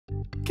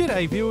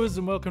G'day viewers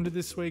and welcome to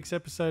this week's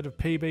episode of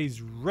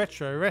PB's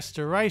Retro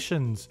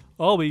Restorations.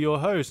 I'll be your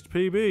host,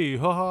 PB,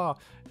 haha.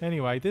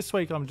 Anyway, this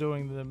week I'm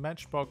doing the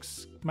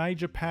Matchbox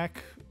Major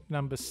Pack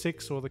number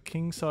 6 or the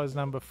King Size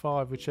number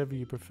 5, whichever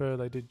you prefer.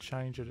 They did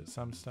change it at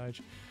some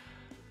stage.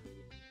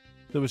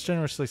 That was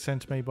generously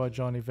sent to me by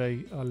Johnny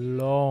V a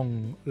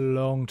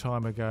long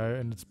time ago,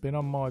 and it's been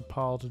on my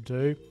pile to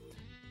do,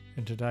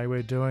 and today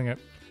we're doing it.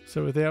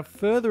 So without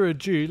further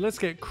ado, let's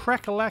get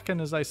crack-a-lackin',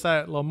 as they say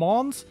at Le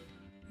Mans,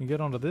 and get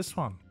onto this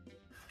one.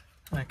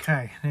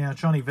 Okay, now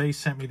Johnny V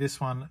sent me this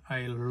one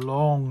a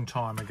long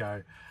time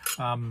ago.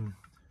 And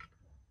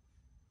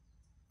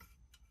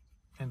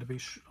to be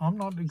I'm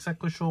not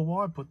exactly sure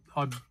why, but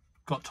I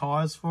got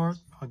tyres for it,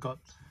 I got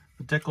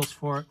the decals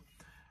for it,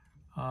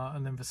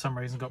 and then for some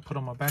reason got put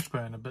on my back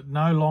burner, but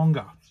no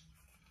longer.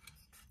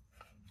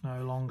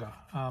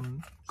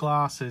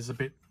 Glass is a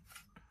bit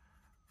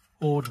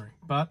ordinary,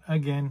 but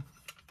again,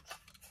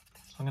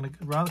 I'm going to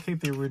rather keep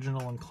the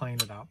original and clean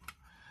it up.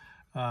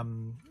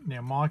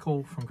 Now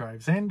Michael from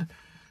Gravesend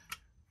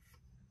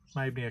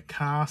made me a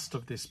cast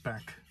of this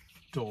back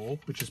door,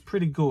 which is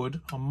pretty good.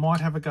 I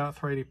might have a go at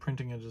 3D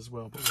printing it as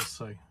well, but we'll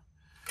see.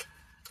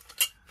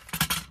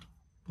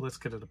 Let's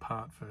get it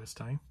apart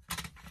first, eh?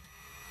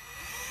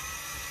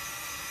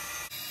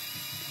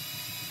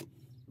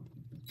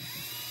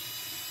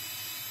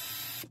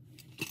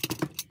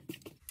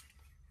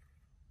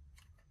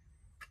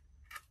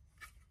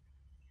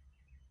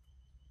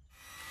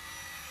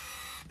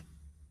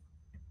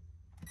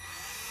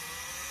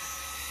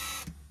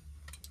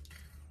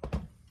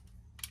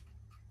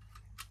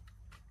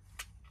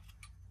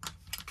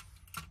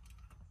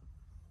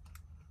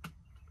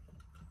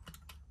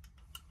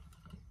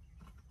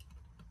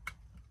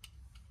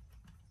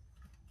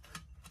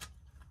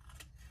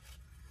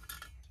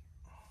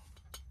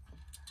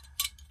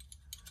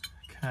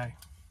 Okay,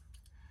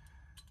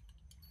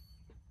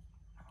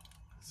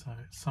 so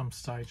at some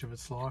stage of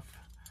its life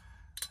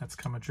that's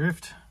come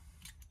adrift.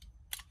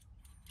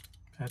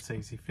 That's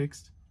easy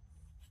fixed.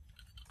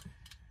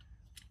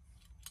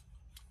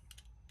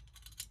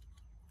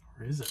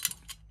 Or is it?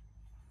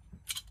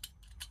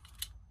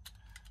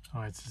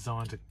 Oh, it's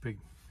designed to be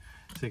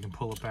so you can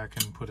pull it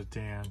back and put it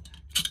down,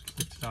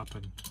 lift it up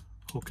and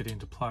hook it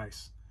into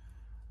place.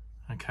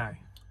 Okay.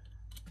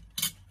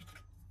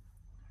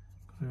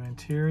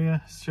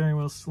 Interior, steering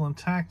wheel still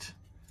intact,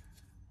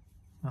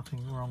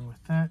 nothing wrong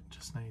with that,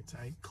 just needs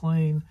 8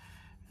 clean,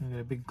 and we've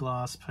got a big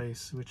glass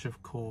piece which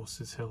of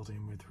course is held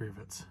in with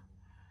rivets.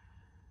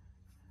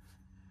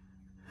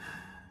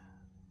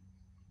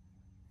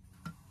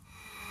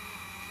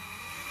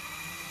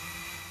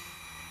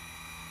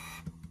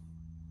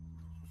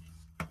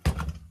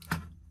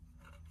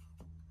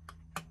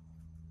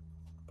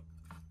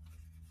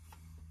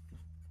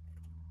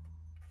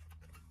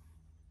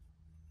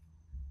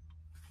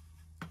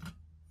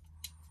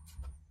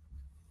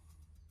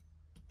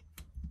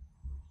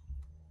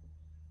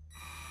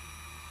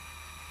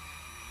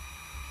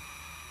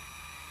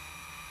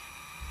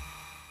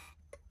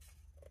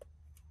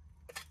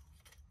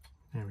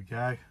 There we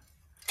go.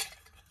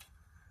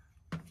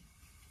 It's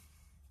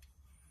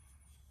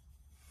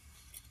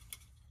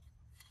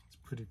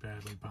pretty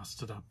badly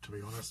busted up, to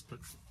be honest, but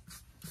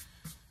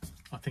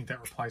I think that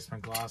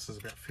replacement glass is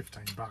about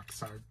 15 bucks,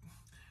 so, and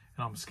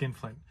I'm a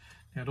skinflint.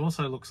 Now it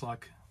also looks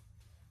like,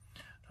 I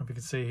don't know if you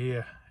can see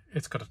here,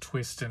 it's got a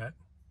twist in it.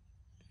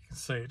 You can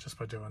see it just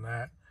by doing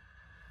that.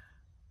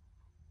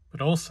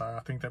 But also,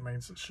 I think that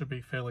means it should be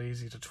fairly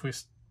easy to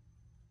twist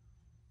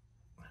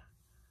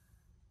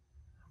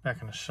back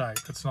into shape.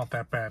 It's not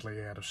that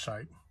badly out of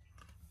shape.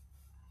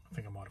 I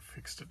think I might have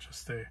fixed it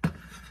just there.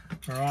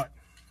 All right.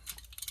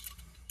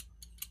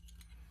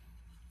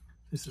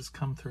 This has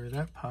come through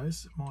that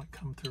post. It might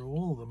come through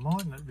all of them,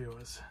 mightn't it,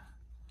 viewers?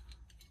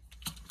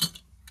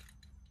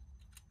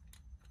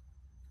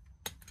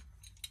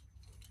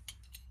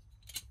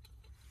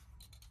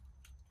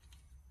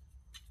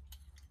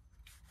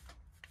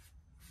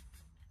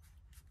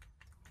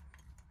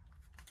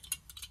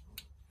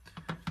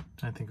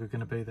 Don't think we're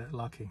going to be that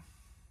lucky.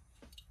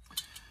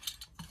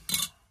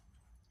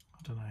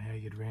 I don't know how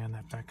you'd round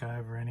that back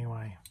over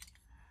anyway.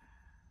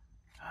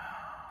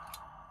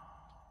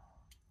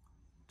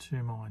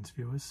 2 minds,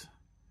 viewers.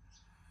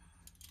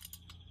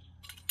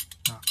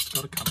 No, it's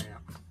got to come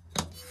out.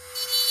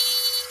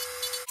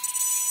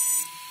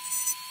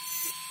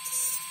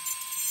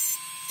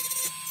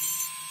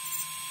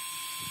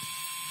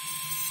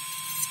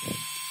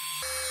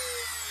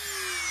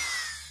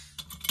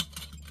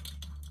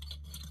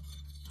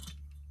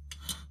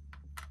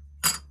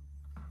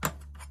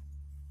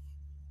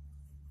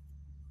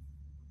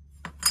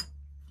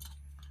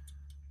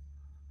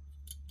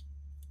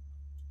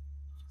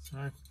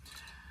 So,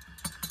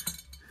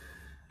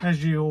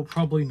 as you all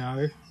probably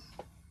know,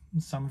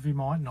 some of you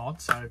might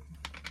not, so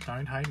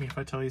don't hate me if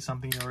I tell you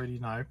something you already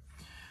know.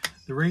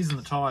 The reason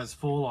the tyres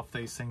fall off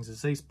these things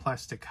is these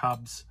plastic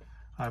hubs,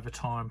 over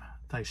time,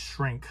 they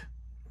shrink.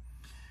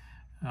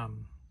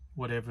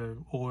 Whatever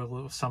oil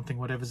or something,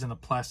 whatever's in the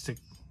plastic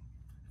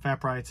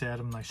evaporates out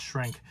of them, they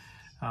shrink.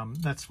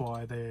 That's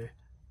why their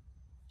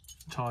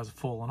tyres have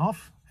fallen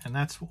off, and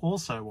that's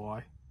also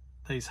why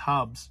these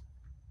hubs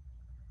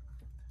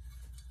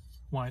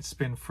won't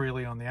spin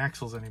freely on the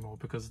axles anymore,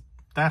 because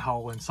that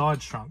hole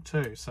inside shrunk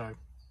too. So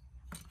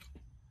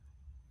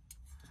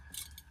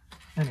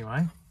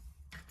anyway,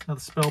 another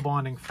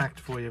spellbinding fact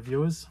for you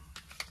viewers.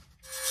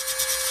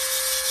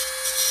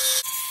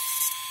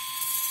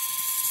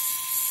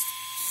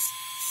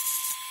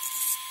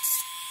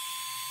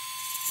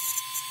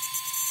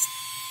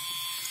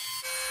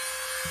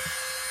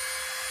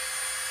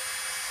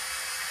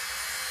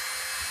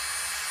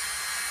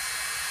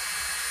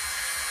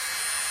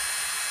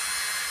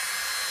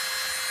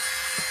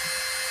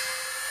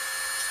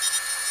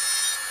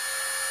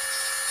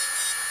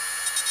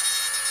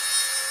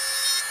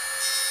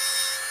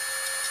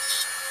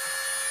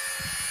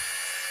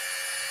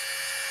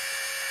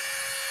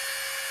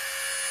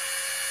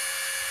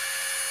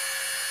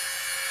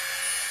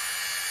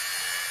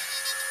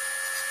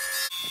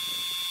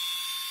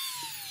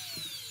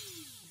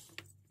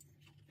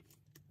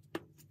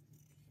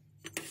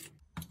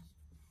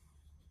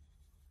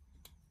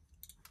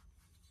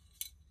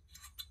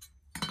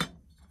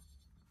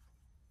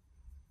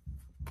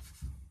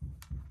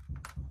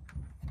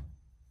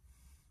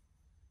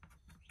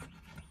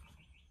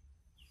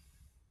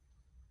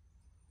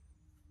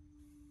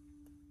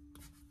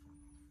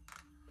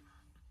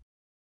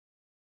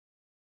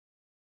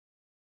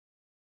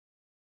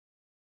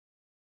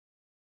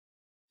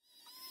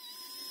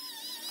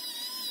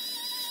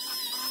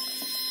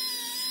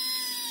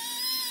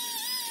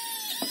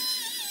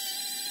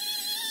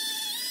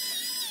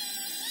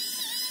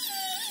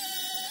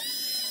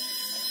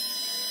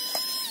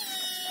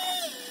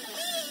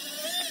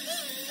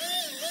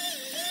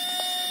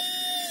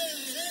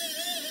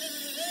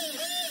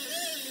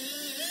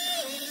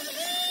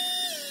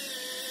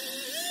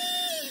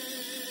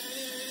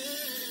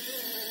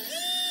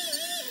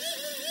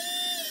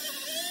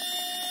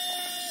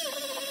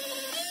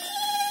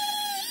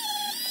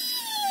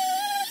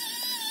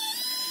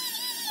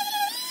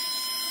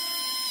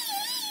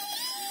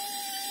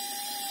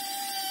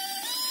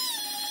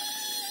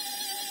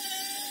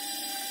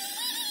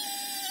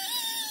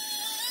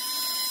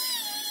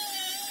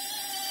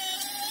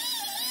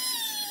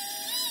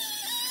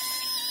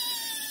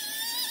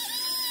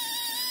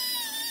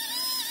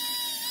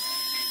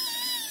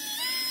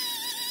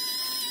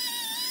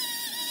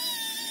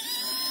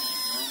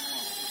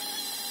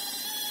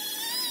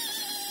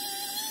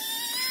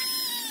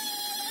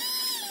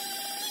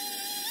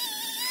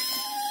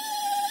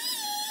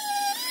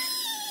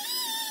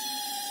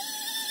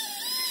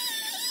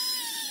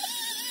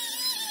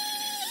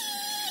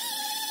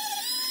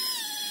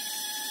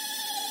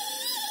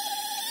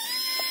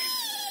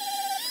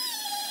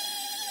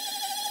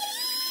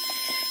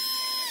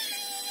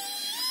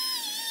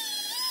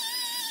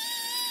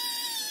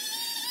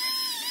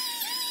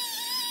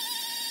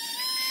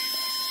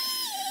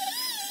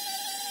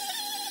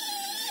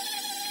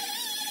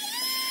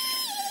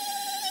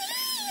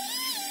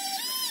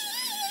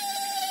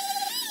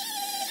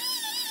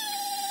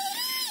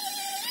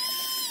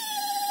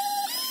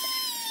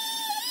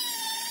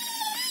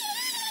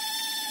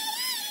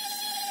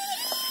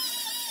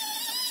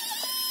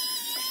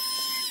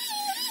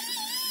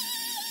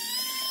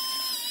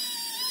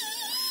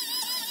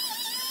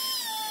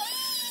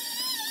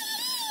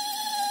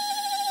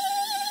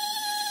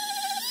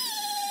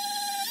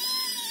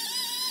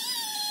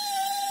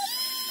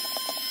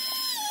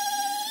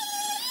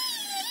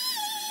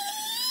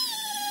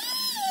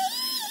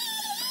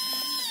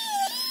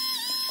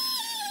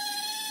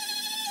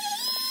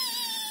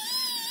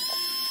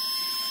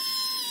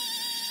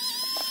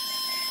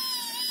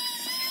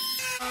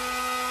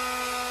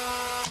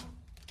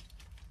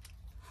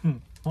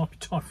 Might be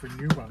time for a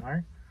new one, eh?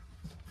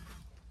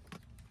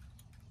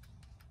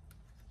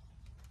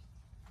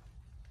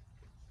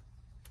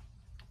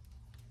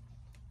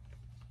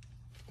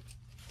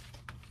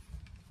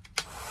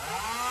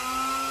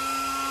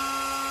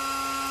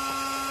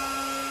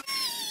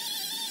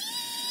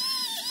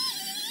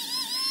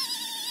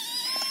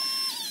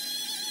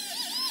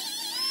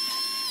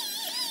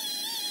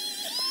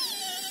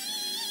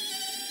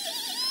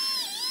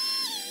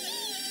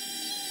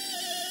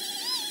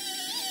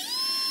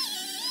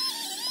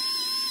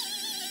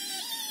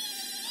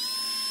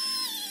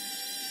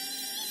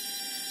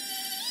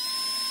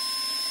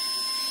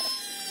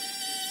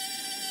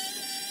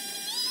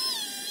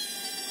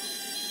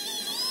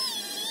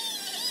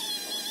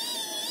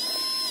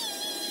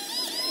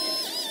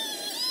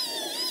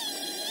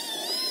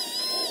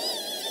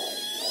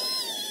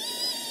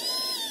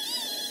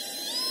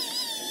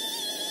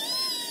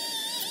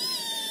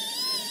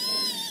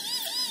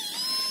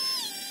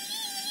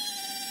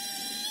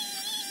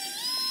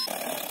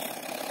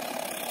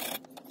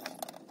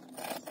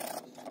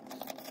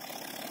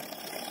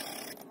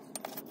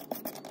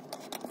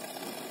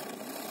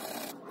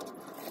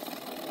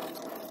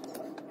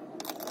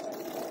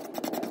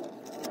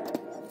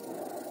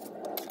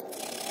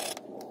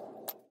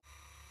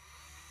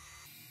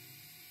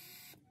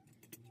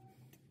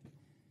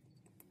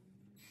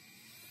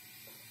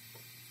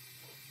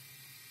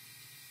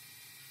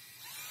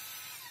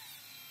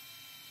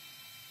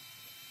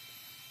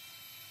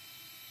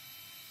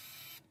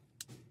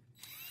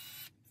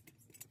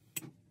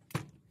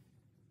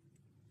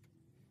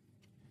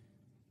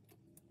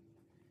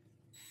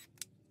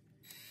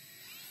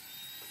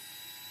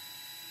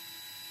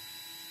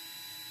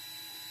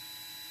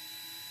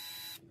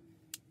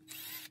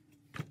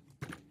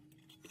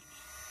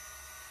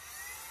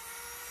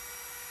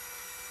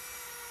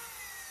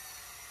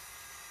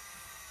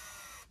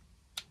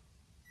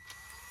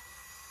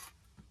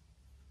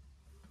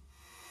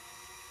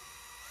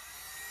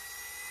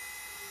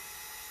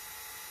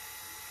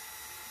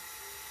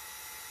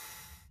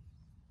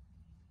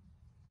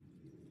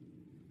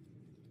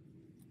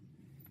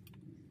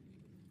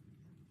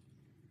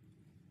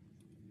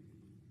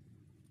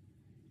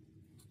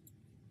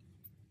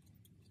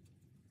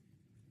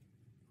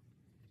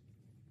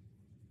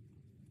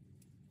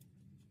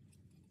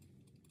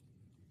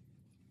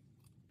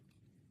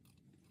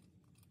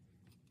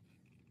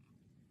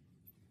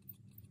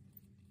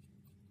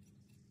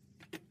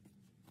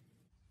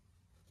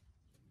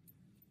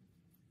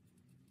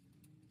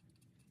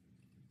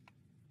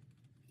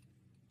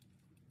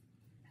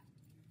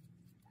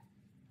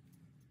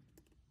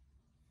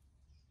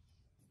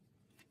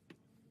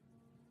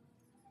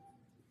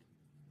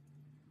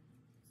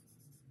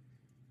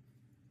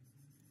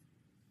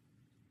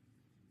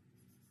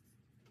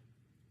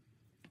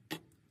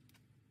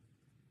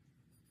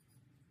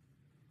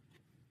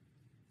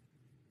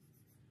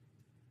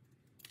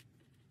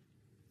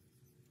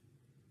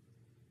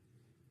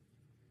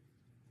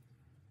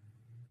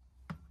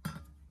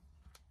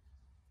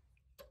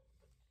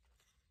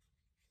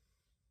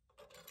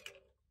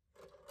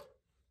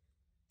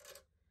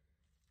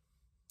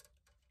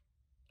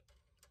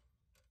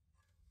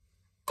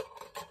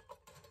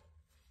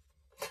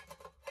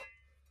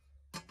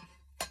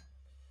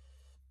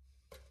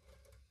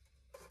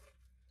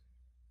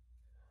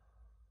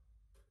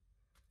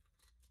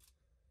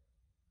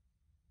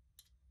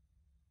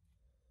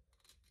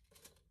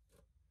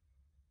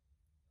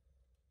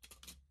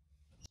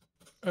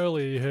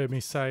 Earlier you heard me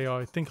say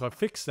I think I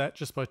fixed that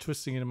just by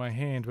twisting it in my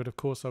hand, but of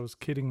course I was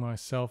kidding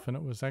myself, and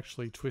it was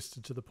actually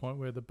twisted to the point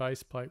where the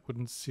base plate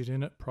wouldn't sit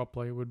in it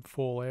properly. It would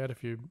fall out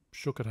if you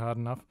shook it hard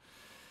enough.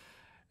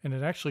 And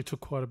it actually took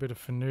quite a bit of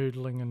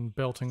finoodling and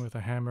belting with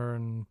a hammer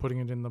and putting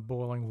it in the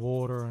boiling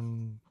water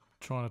and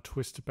trying to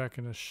twist it back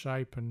into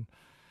shape and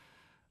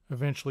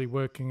eventually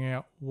working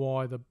out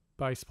why the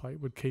base plate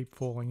would keep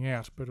falling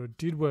out. But I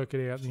did work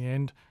it out in the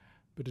end,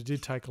 but it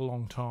did take a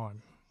long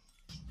time.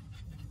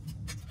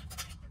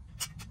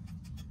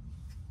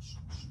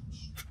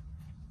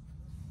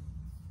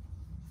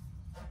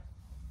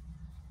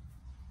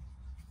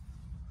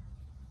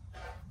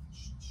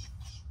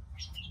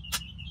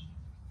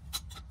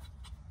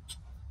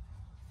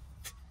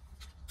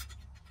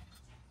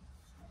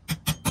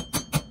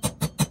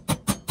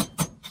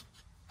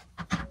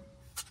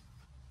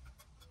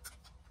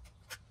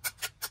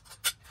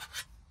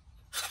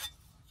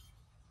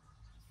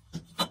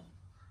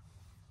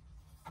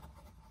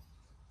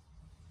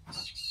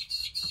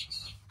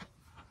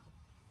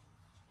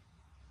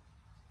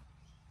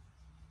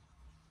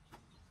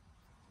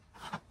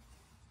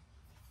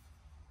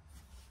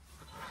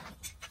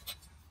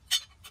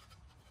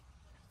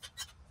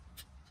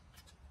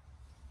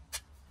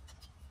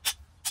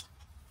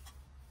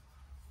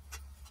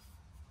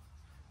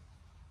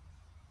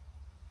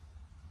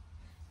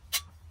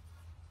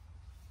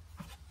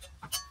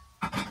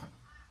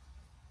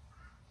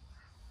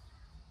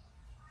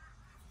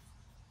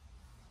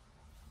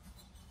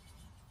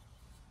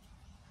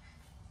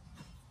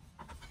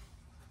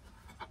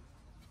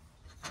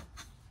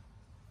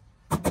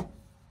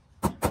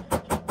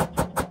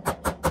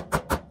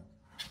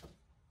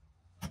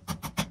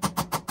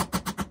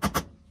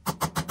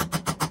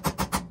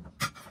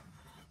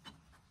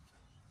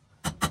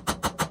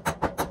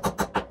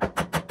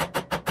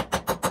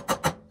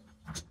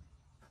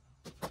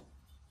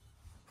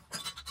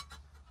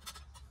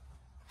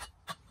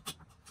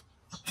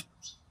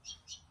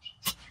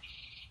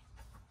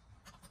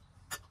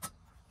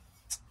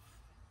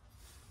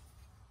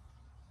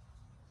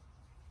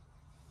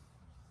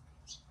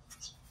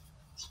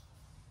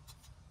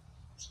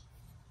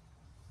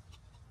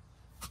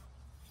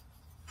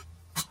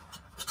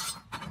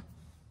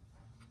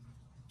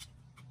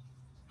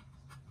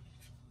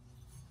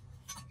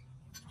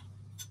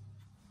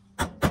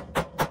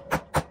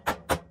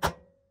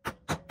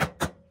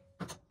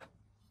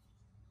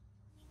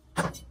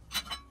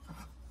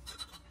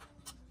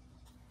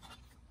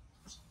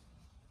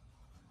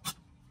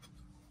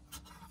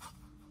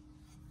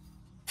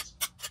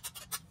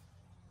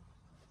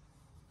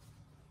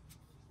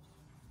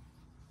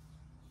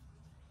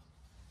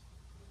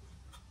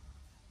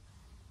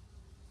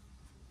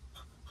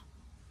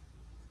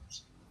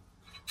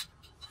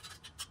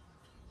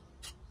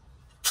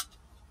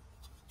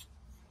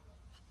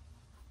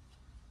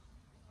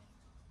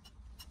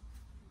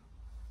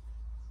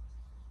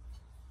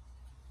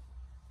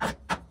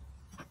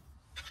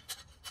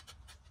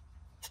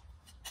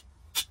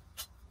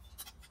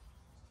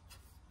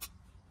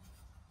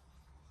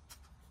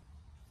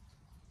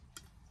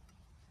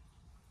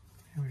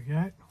 Here we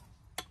go.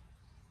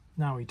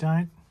 No, we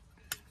don't.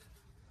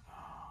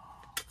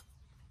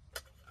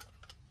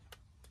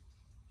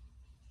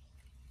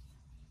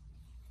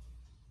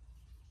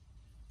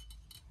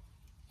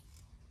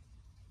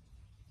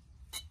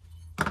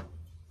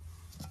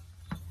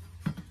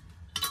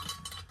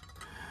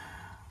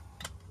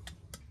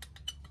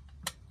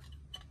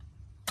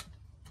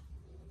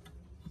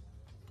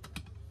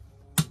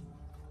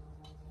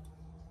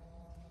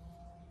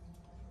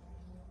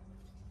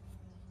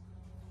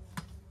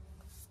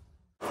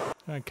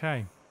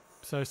 Okay,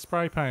 so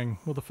spray painting.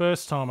 Well, the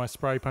first time I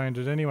spray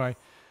painted anyway.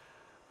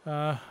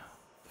 The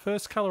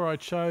first colour I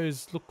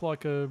chose looked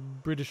like a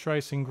British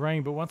racing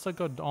green, but once I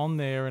got on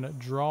there and it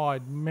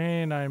dried,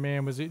 man oh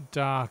man was it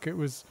dark. It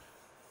was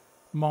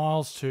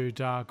miles too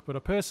dark, but I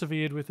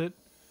persevered with it.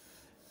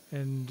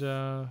 And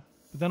but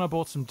then I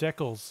bought some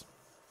decals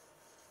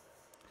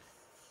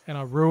and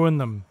I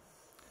ruined them,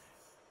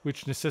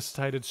 which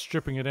necessitated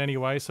stripping it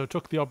anyway, so I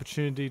took the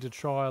opportunity to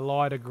try a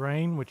lighter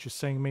green, which you're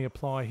seeing me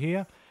apply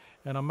here.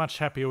 And I'm much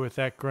happier with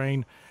that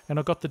green. And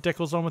I got the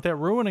decals on without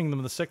ruining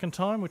them the second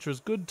time, which was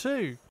good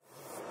too.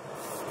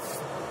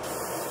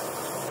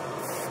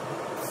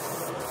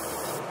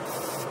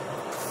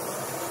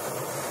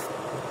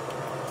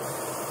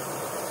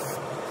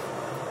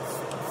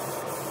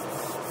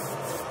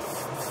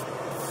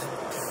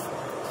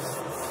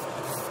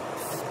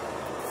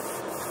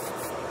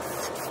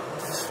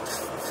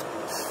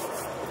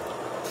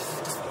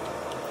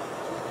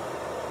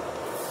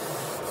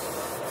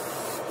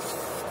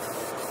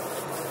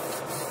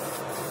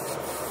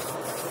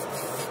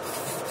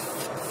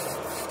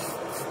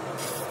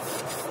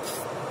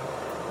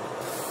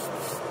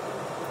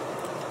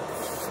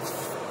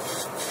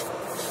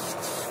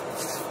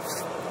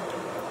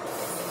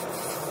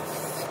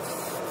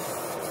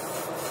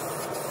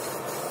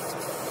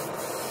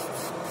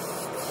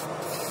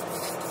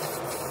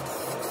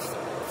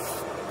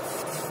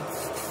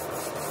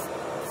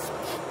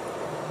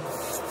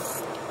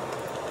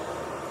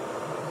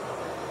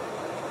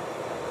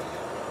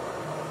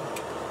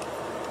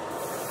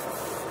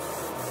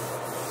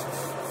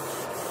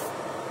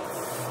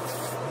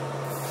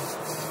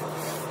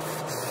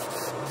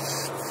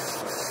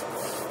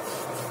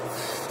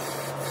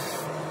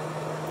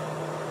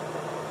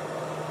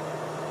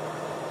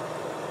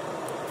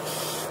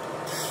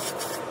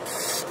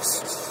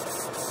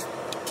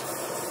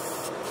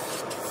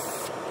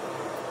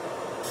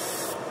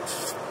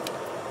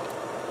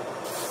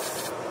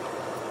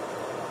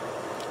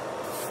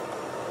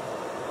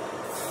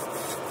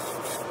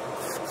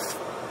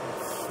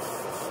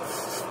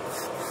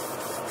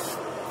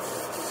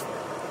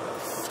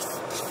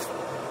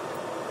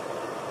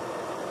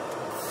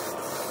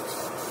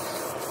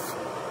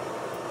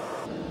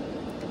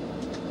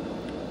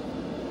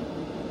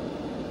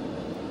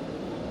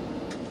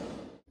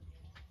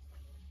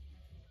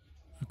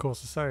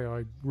 course, I say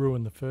I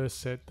ruined the first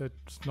set.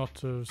 That's not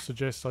to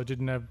suggest I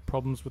didn't have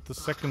problems with the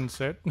second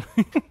set.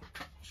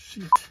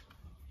 Shit.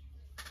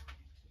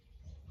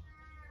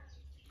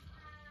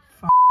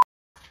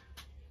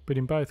 But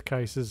in both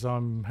cases,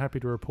 I'm happy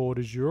to report,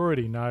 as you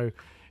already know,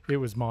 it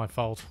was my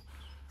fault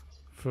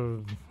for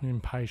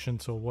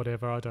impatience or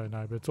whatever. I don't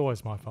know, but it's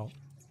always my fault.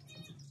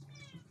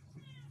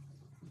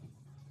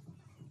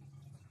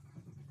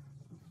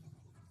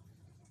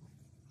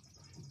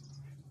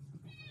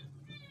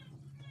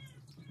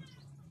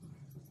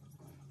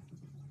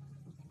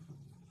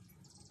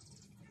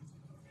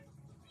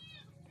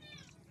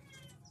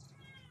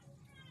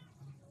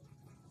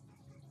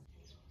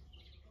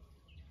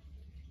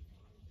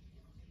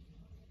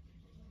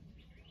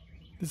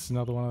 This is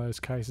another one of those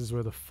cases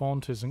where the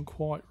font isn't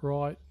quite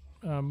right.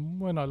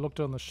 When I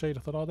looked on the sheet, I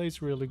thought, oh,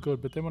 these are really good.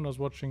 But then when I was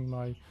watching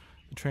the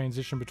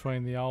transition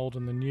between the old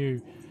and the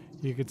new,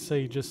 you could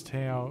see just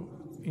how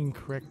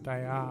incorrect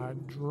they are.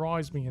 It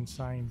drives me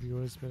insane,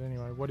 viewers. But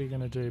anyway, what are you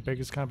going to do?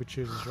 Beggars can't be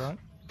choosers, right?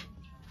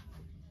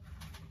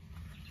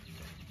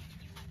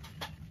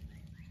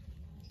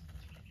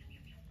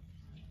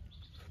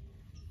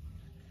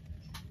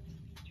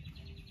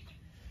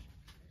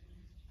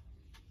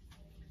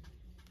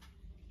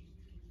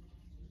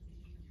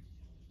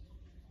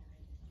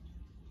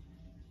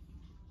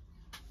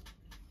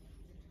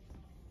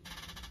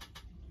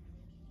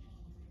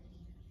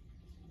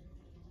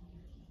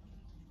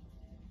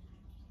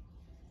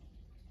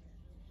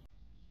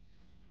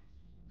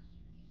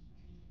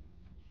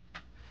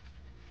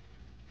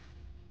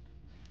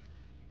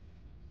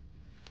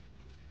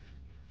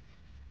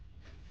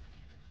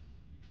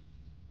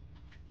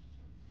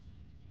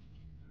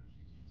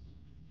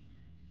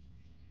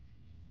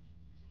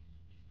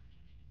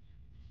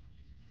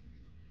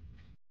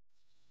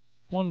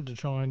 Wanted to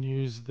try and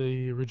use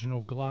the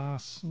original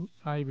glass,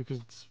 A, because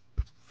it's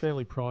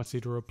fairly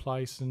pricey to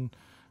replace, and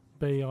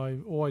B, I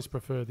always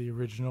prefer the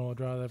original. I'd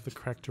rather have the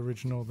cracked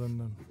original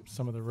than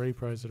some of the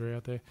repros that are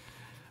out there.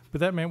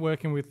 But that meant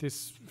working with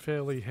this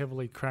fairly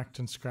heavily cracked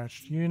and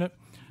scratched unit.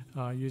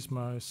 I used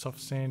my soft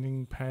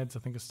sanding pads. I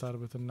think I started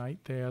with an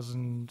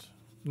 8,000,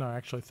 no,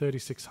 actually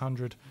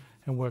 3,600,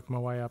 and worked my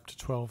way up to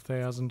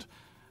 12,000.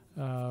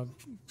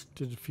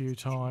 Did a few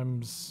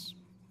times,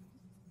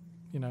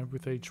 you know,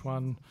 with each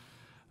one.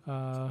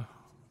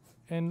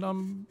 And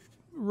I'm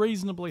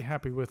reasonably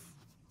happy with,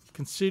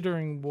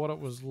 considering what it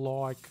was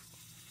like,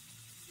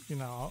 you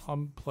know,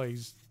 I'm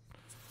pleased.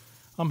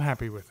 I'm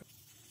happy with it.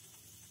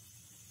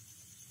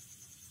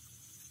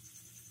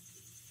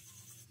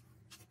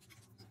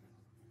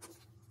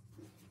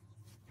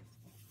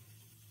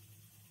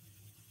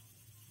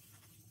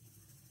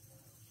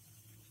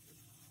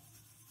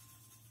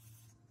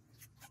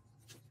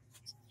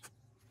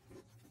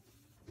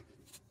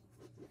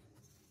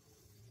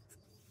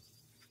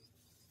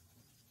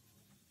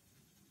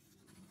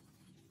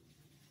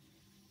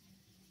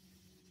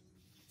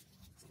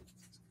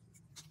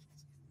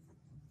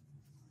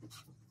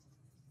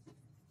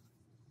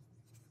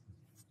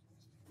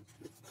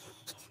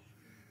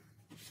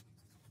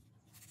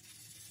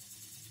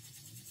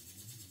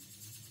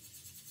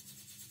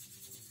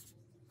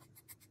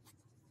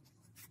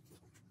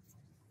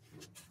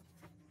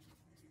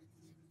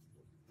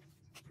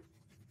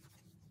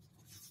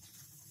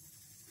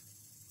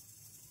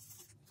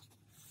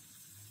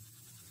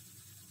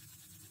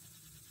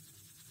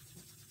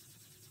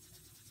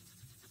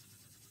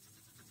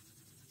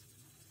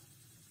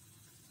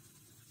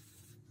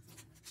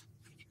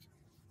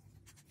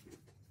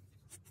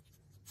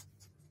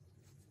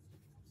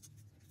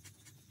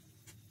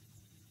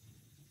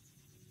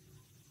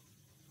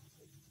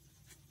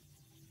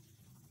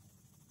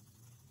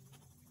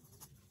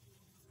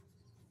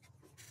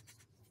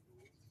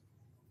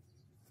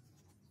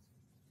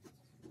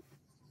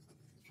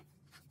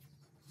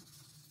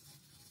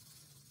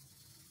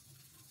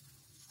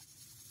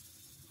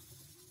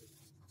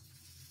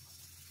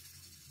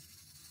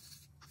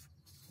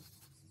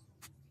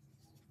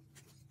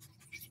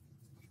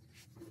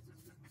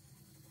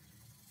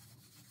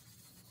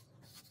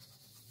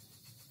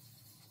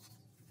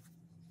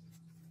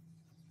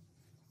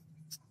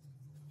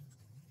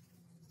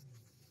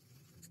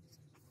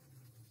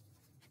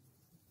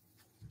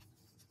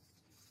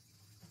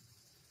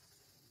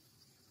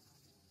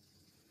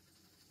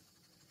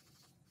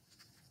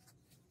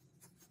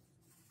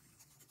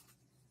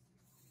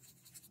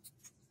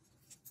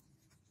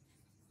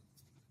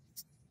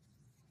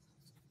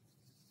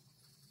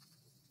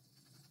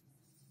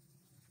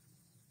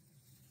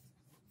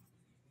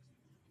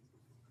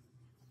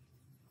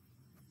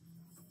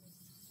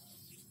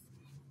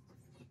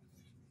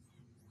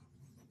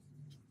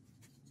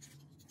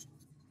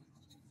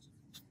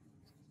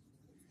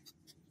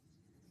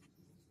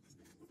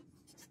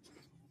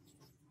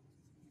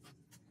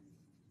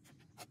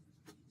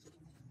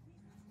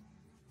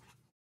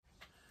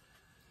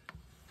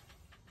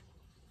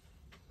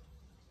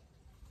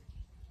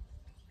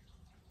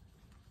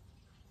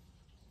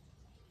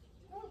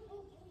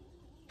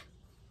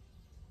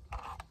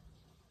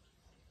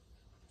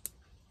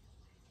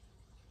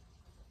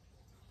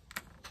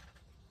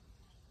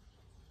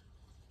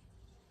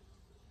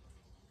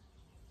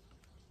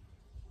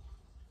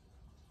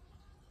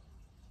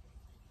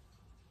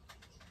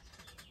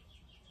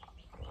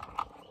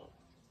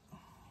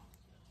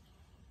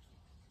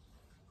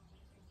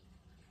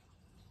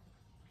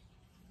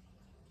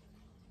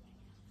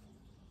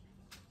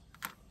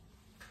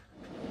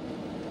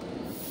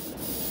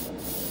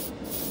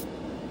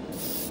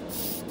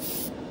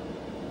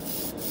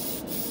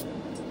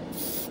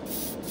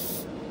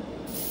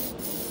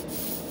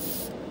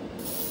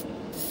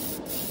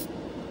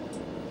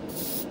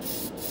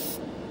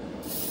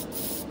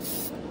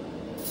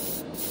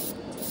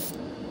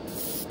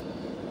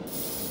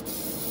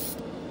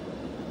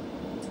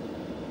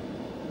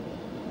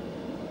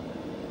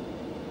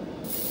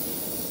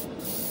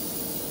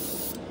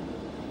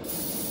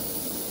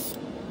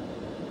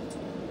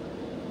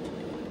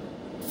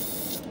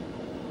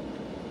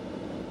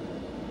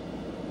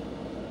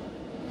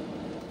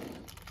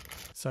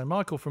 So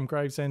Michael from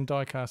Gravesend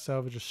Diecast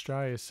Salvage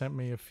Australia sent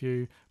me a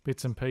few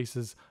bits and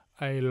pieces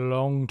a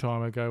long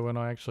time ago when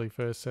I actually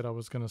first said I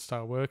was going to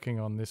start working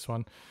on this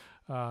one.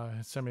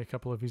 He sent me a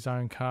couple of his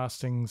own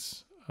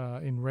castings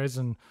in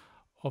resin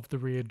of the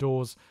rear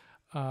doors.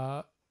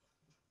 I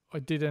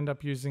did end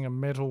up using a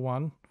metal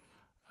one,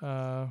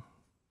 so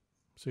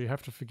you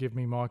have to forgive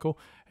me, Michael.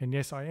 And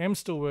yes, I am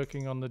still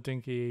working on the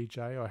Dinky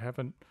EJ. I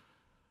haven't.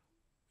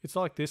 It's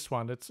like this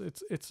one.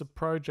 It's a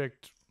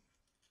project.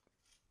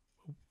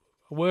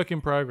 A work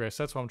in progress.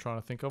 That's what I'm trying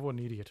to think of. What an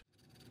idiot.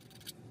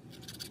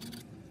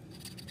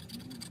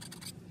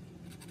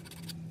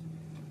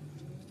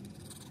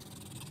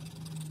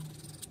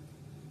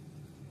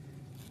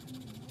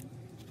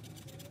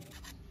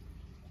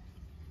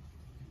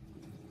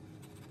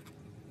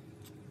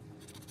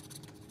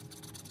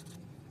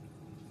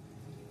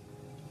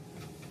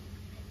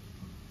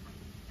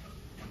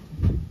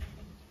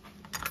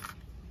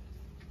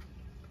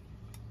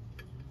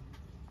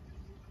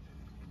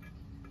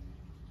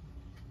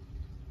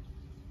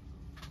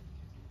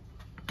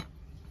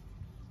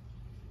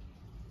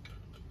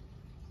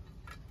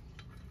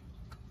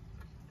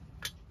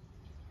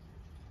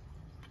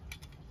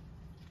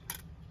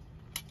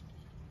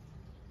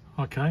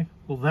 Okay,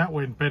 well that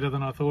went better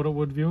than I thought it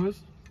would, viewers.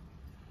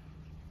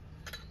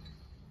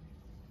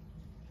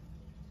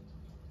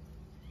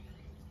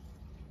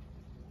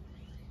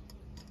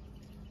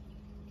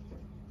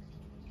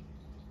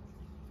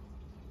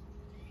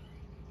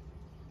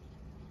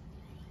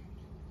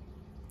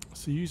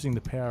 So using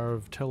the power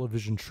of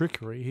television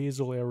trickery,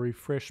 here's all our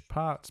refreshed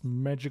parts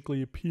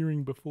magically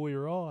appearing before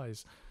your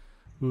eyes.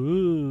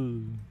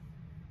 Ooh.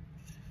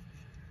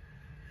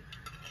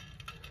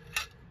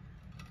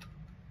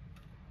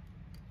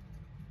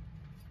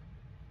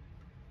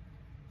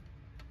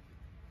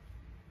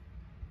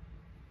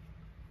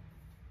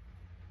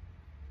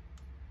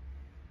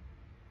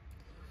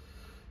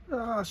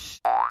 Oh,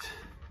 shit.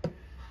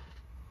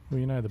 Well,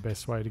 you know the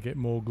best way to get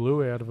more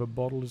glue out of a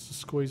bottle is to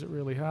squeeze it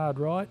really hard,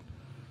 right?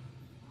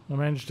 I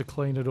managed to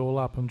clean it all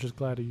up. I'm just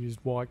glad I used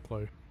white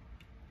glue.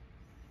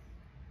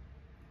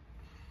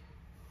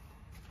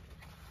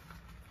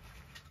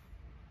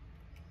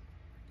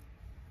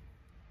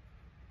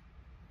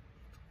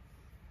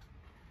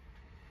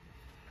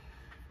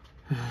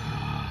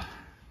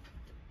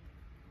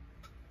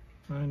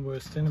 My own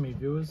worst enemy,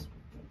 viewers.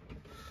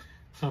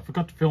 So I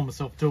forgot to film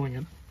myself doing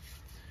it.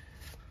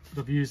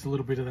 But I've used a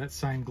little bit of that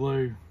same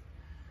glue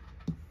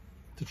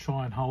to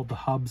try and hold the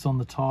hubs on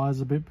the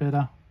tyres a bit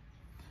better.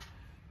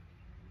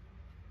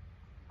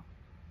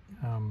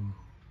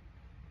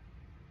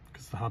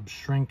 Because the hubs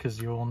shrink, as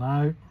you all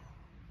know.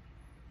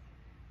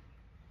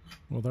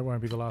 Well, that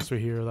won't be the last we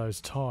hear of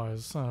those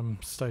tyres.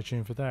 Stay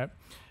tuned for that.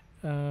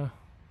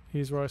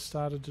 Here's where I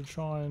started to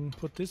try and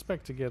put this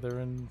back together,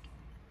 and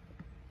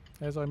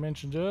as I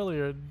mentioned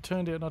earlier, it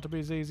turned out not to be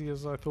as easy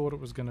as I thought it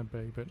was going to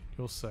be, but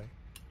you'll see.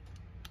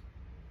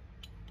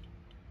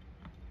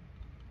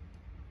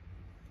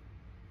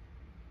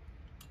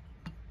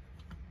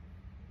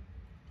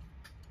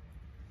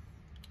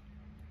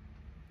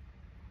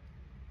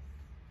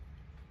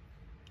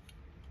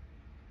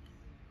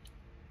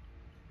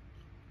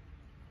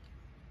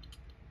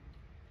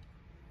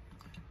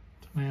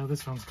 Now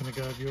this one's going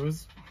to go,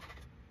 viewers.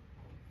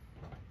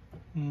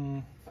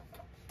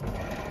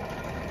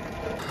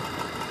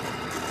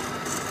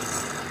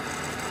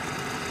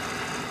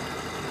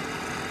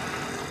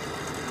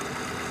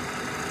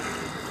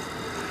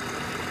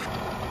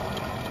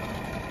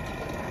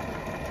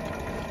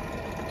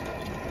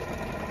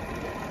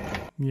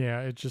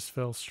 Yeah, it just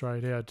fell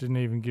straight out. Didn't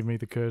even give me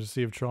the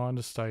courtesy of trying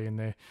to stay in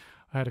there.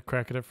 I had a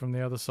crack at it from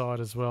the other side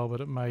as well, but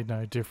it made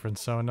no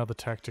difference, so another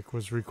tactic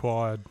was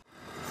required.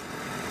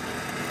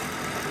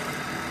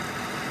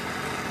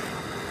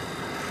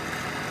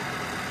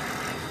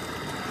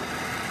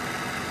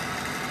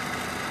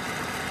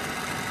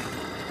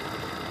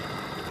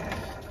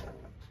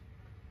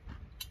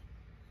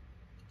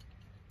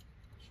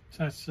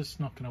 So it's just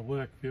not going to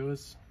work,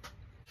 viewers.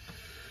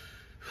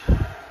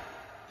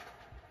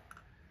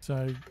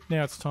 So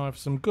now it's time for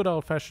some good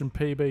old-fashioned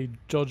PB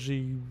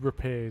dodgy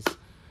repairs.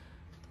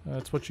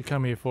 That's what you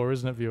come here for,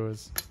 isn't it,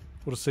 viewers?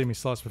 Want to see me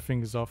slice my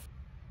fingers off.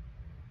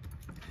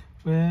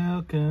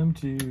 Welcome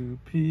to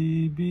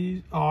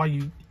PB... Oh,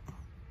 you...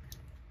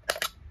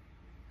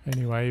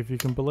 Anyway, if you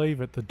can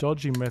believe it, the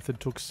dodgy method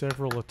took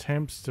several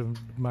attempts to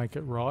make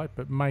it right,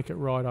 but make it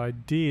right I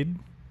did.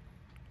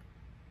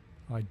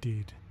 I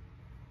did.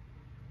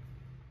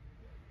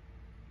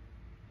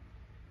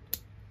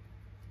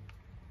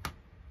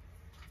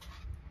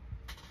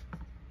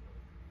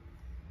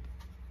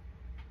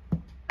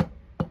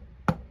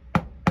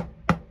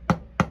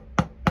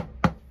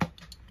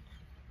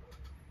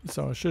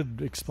 So I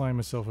should explain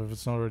myself if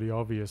it's not already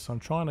obvious. I'm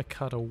trying to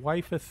cut a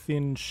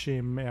wafer-thin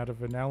shim out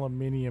of an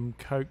aluminium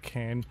Coke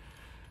can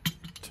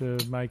to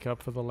make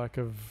up for the lack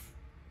of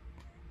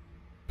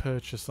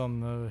purchase on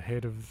the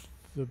head of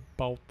the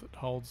bolt that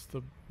holds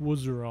the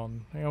woozer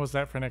on. How was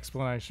that for an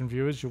explanation,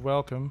 viewers? You're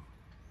welcome.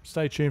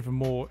 Stay tuned for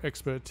more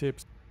expert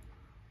tips.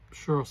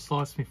 sure I'll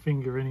slice my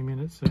finger any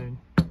minute soon.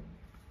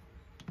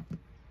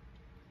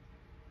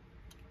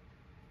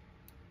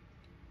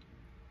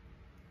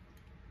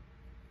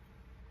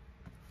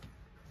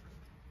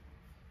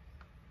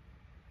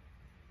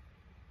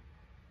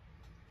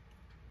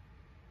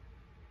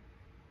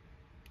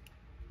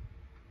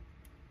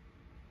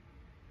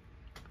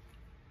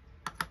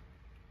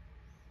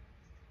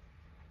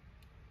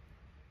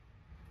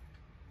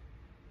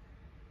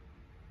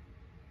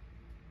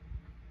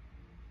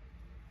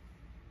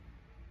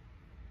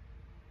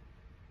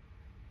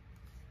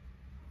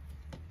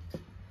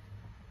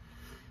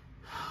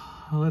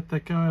 I'll let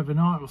that go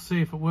overnight. We'll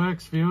see if it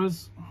works,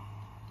 viewers.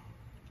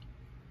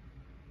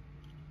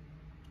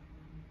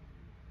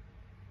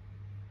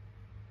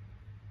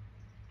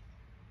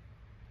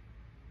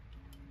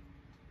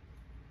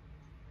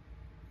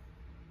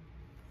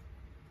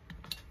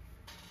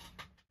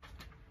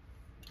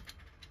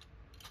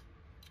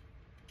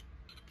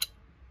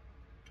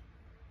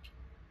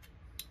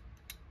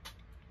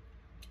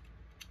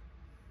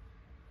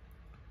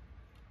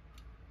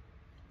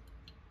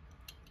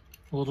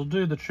 Well, it'll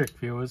do the trick,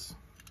 viewers.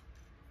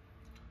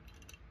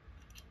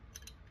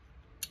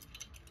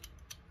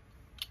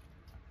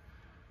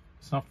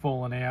 It's not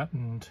falling out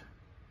and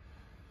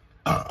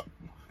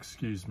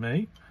excuse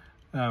me,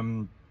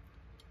 and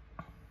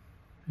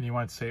you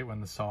won't see it when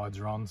the sides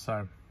are on, so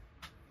I'm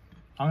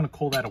going to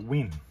call that a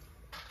win.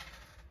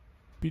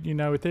 But you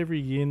know, with every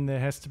yin there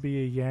has to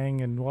be a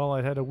yang, and while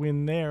I had a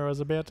win there, I was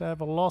about to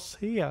have a loss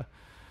here.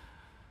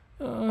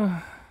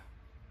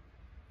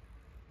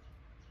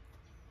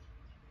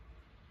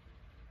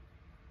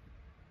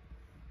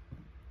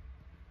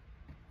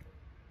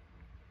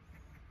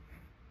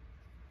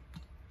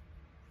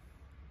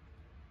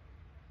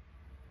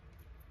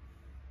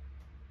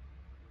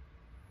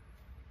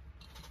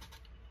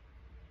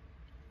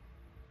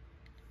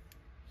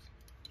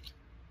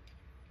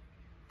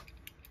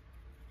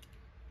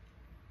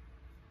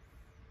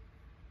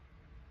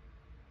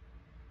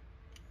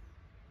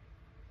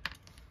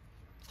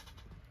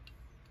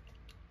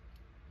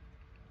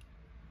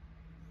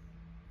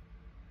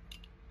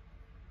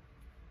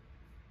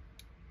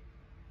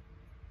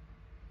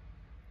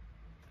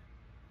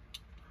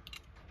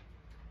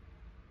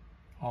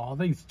 Oh,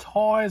 these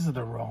tyres are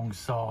the wrong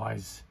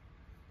size.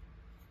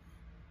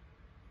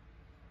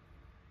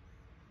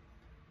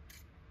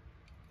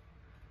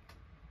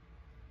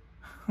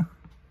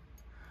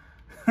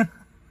 I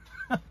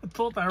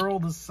thought they were all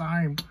the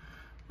same.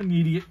 An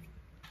idiot.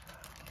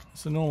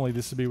 So normally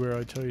this would be where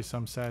I tell you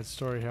some sad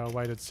story how I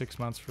waited 6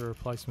 months for a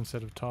replacement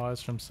set of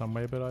tyres from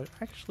somewhere, but I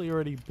actually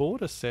already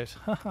bought a set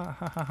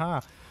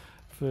for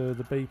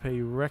the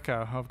BP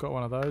Wrecker. I've got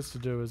one of those to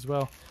do as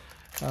well.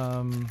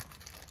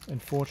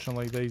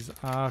 Unfortunately, these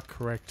are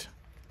correct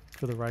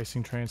for the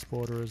racing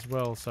transporter as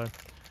well, so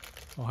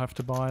I'll have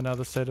to buy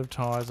another set of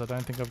tyres. I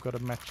don't think I've got a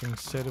matching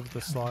set of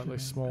the slightly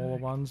smaller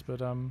ones,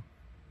 but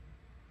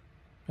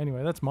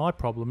anyway, that's my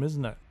problem,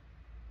 isn't it?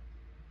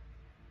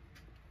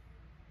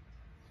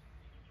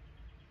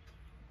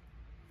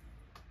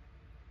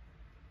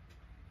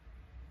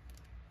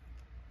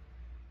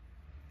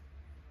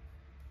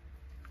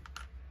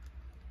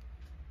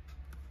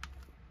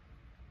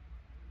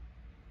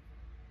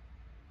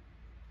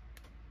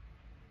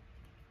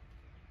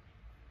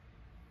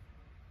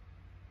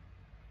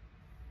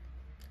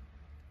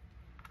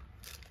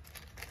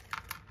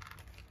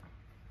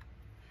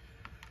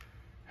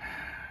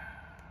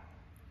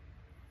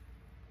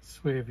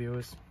 Swear,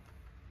 viewers,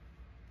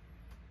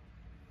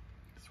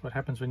 that's what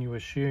happens when you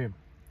assume.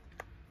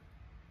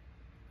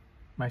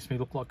 Makes me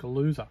look like a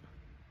loser.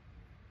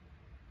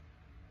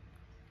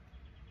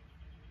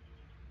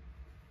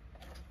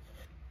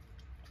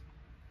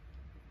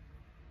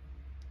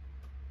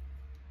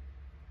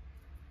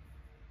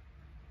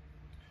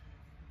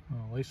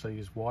 Well, at least I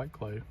use white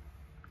glue.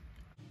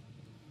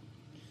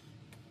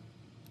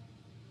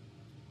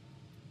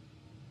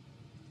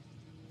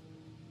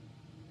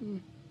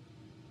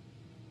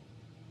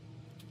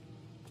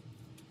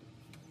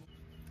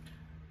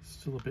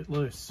 Still a bit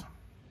loose.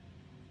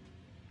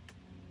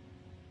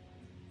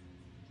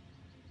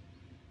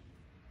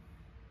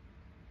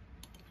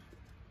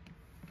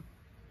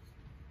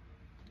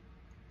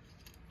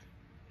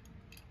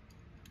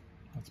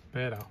 That's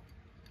better.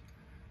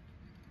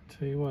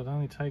 Tell you what, it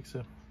only takes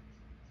a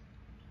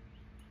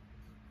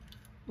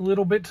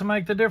little bit to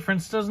make the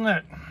difference, doesn't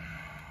it?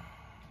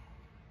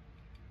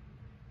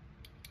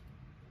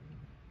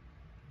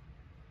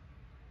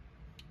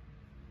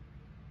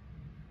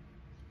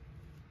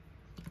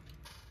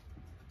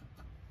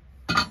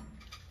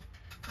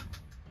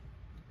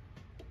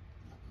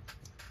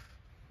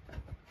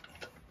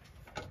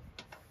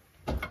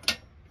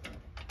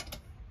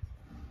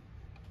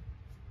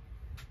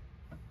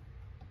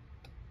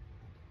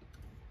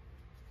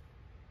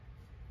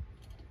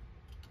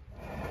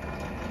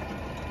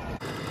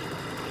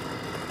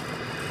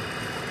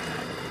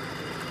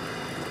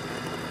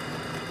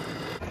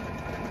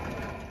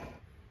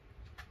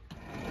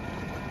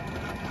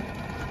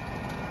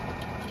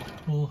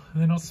 Well,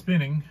 they're not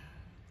spinning.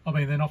 I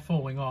mean, they're not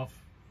falling off.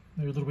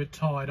 They're a little bit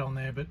tight on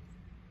there, but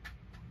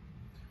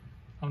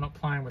I'm not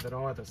playing with it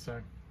either, so.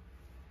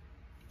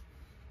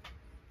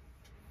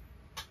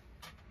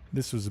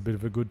 This was a bit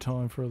of a good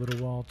time for a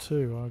little while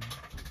too.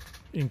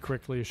 I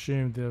incorrectly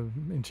assumed the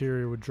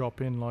interior would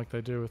drop in like they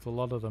do with a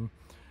lot of them,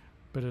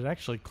 but it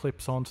actually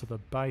clips onto the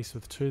base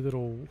with two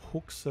little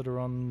hooks that are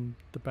on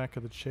the back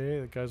of the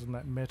chair that goes on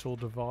that metal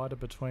divider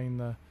between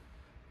the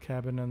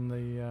cabin and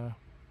the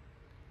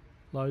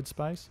load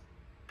space.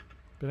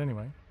 But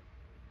anyway.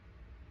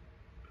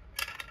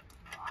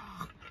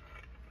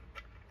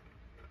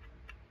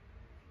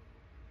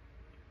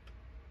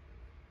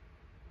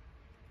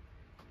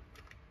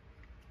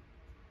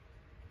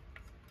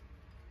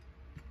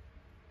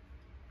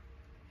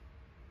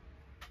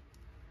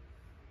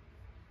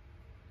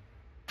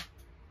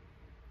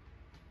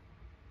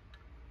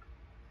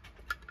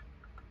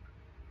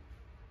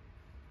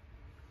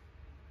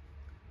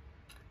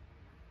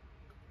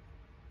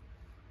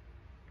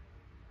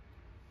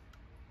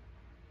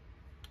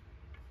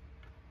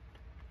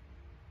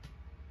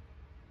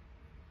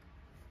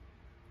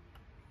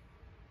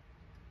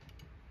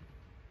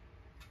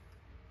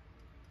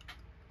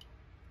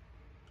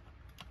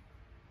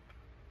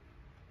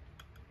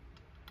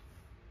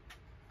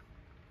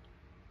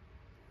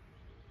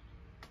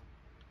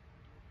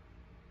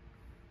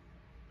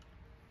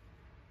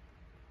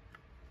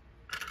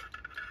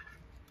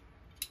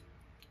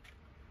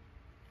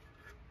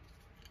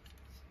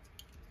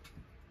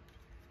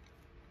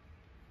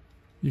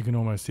 You can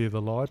almost hear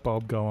the light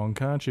bulb go on,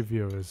 can't you,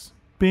 viewers?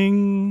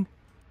 Bing!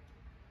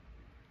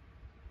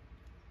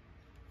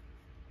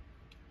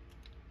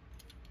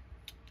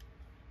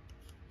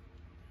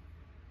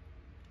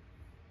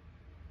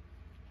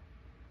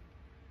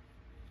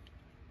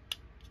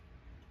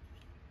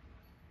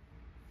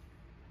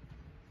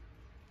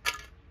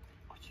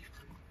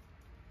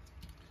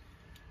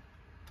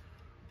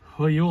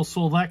 Well, you all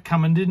saw that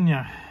coming, didn't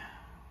you?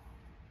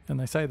 And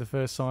they say the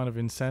first sign of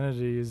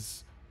insanity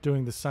is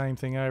doing the same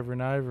thing over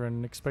and over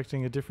and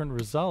expecting a different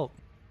result.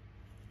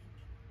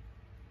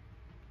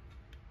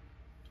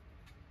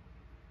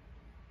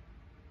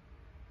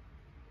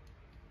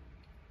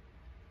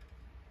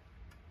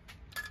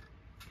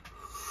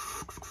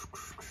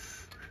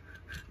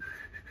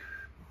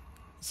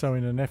 So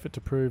in an effort to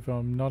prove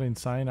I'm not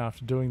insane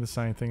after doing the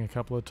same thing a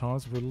couple of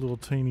times, with a little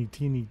teeny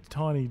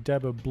tiny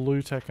dab of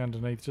blue tack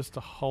underneath just to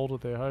hold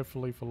it there,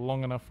 hopefully for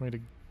long enough for me to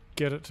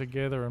get it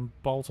together and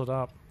bolt it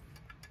up.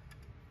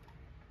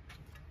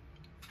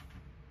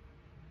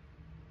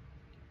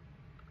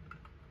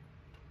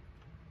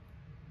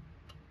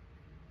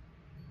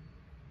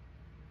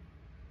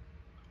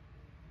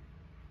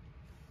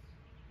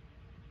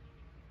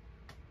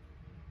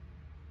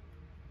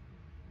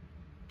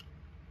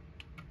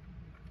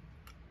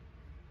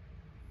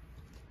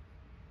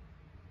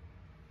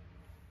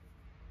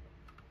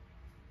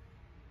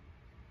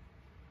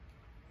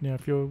 Now,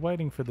 if you're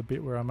waiting for the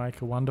bit where I make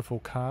a wonderful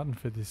carton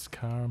for this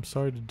car, I'm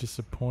sorry to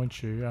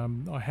disappoint you.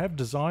 I have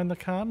designed the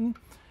carton,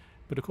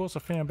 but of course I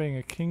found being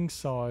a king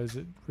size,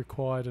 it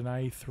required an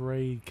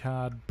A3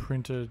 card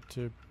printer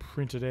to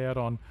print it out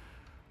on,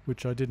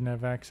 which I didn't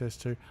have access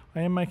to. I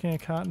am making a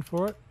carton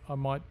for it. I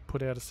might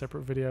put out a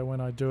separate video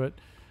when I do it.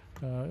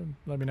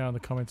 Let me know in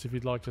the comments if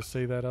you'd like to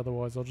see that.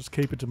 Otherwise, I'll just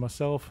keep it to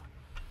myself.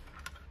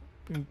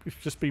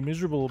 Just be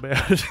miserable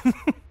about it.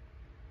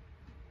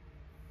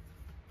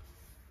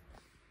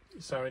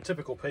 So in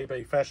typical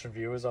PB fashion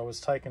viewers, I was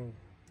taking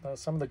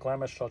some of the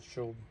glamour shots.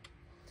 I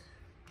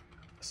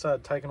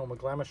started taking all my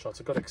glamour shots.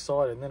 I got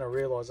excited and then I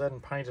realised I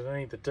hadn't painted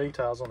any of the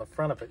details on the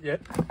front of it yet.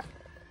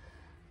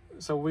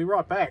 So we'll be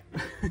right back.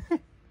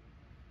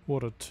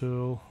 What a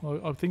tool.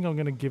 I think I'm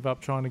going to give up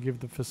trying to give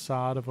the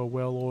facade of a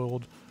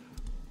well-oiled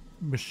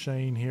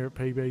machine here at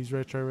PB's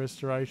Retro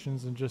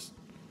Restorations and just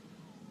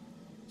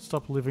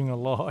stop living a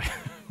lie.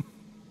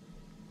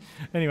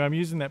 Anyway, I'm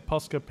using that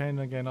Posca pen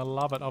again. I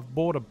love it. I've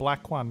bought a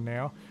black one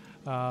now.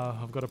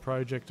 I've got a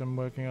project I'm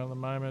working on at the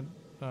moment.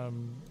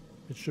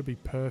 It should be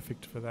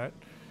perfect for that.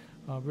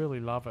 I really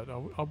love it.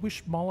 I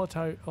wish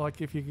Molotow,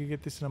 like if you could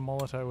get this in a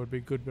Molotow would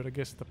be good, but I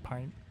guess the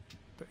paint,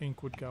 the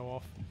ink would go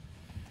off.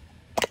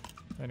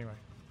 Anyway.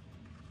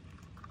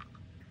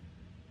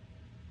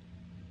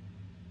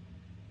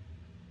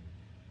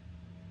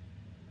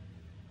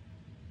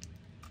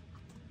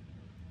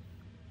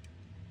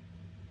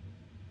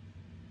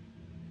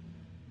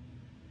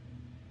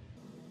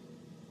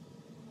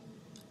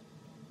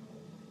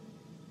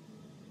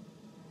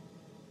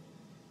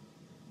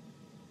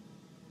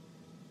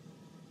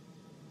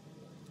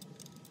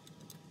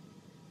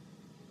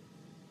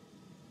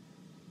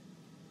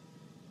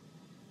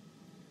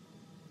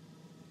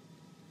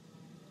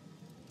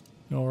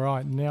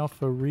 Alright, now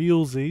for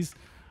realsies,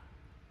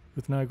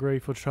 with no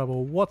grief or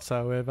trouble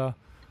whatsoever,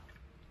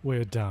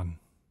 we're done.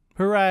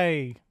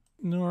 Hooray!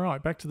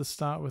 Alright, back to the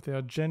start with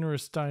our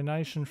generous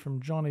donation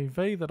from Johnny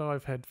V that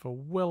I've had for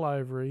well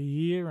over a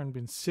year and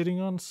been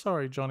sitting on.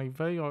 Sorry, Johnny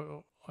V,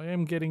 I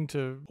am getting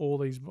to all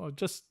these,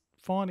 just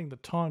finding the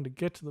time to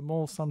get to them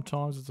all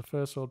sometimes is a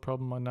first world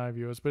problem, I know,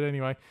 viewers. But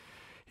anyway,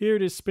 Here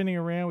it is spinning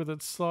around with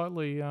its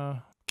slightly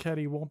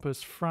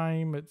cattywampus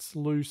frame, its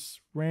loose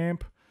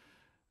ramp,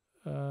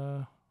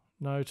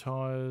 no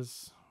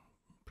tyres,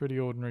 pretty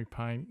ordinary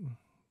paint,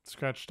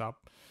 scratched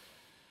up.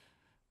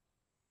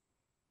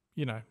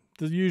 You know,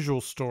 the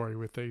usual story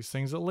with these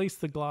things. At least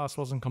the glass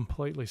wasn't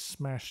completely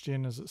smashed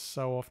in as it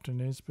so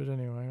often is. But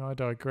anyway, I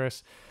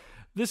digress.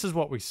 This is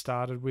what we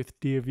started with,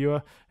 dear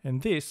viewer,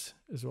 and this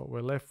is what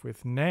we're left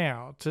with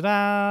now.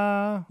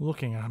 Ta-da!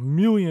 Looking $1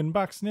 million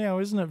now,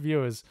 isn't it,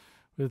 viewers?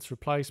 With its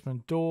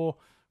replacement door,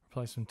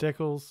 replacement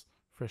decals,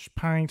 fresh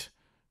paint,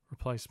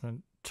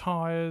 replacement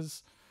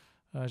tyres.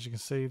 As you can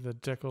see, the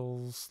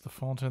decals, the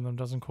font in them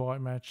doesn't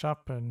quite match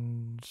up,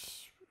 and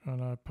I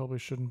know it probably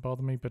shouldn't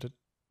bother me, but it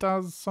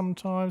does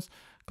sometimes.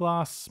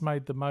 Glass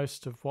made the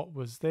most of what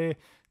was there.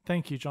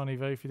 Thank you, Johnny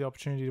V, for the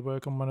opportunity to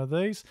work on one of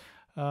these.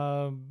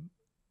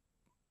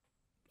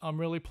 I'm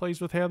really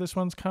pleased with how this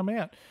one's come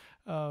out.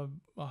 I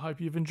hope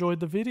you've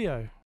enjoyed the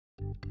video.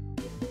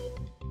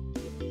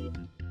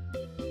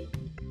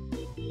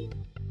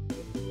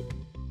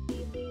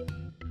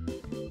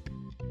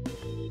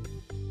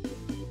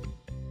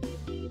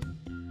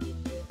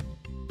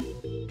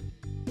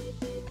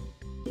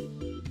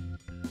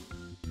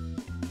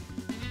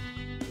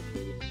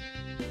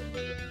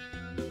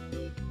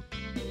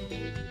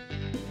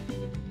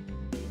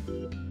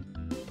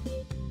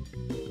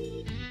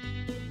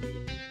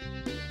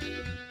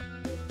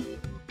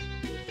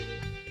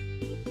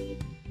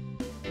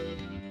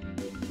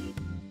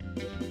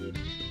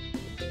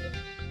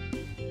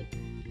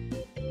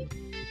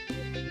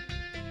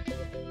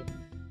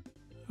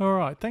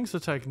 Alright, thanks for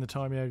taking the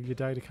time out of your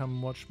day to come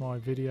and watch my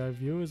video,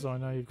 viewers. I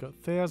know you've got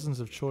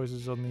thousands of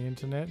choices on the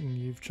internet and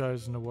you've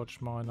chosen to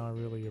watch mine. I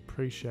really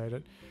appreciate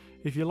it.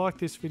 If you like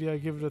this video,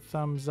 give it a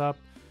thumbs up,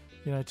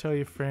 you know, tell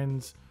your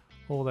friends,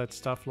 all that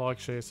stuff. Like,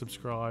 share,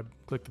 subscribe,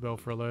 click the bell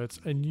for alerts,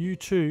 and you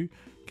too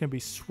can be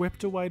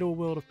swept away to a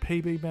world of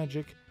PB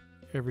magic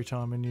every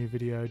time a new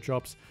video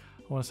drops.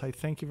 I want to say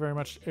thank you very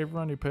much to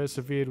everyone who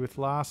persevered with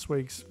last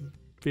week's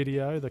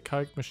video, the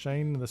Coke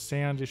machine and the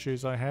sound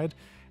issues I had.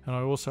 And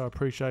I also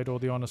appreciate all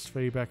the honest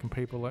feedback and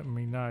people letting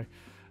me know.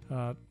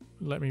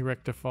 Let me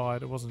rectify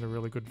it. It wasn't a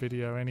really good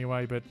video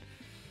anyway, but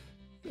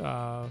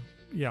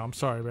yeah, I'm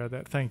sorry about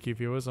that. Thank you,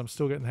 viewers. I'm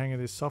still getting the hang of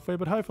this software,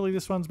 but hopefully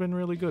this one's been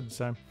really good.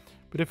 So,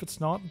 but if it's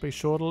not, be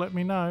sure to let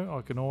me know.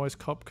 I can always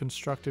cop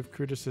constructive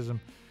criticism.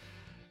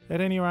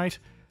 At any rate,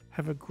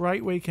 have a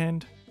great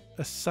weekend,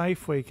 a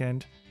safe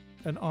weekend,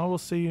 and I will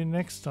see you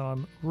next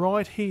time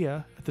right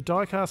here at the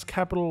diecast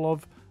capital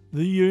of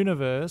the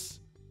universe,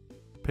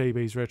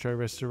 PB's Retro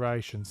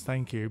Restorations.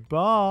 Thank you.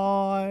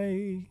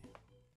 Bye.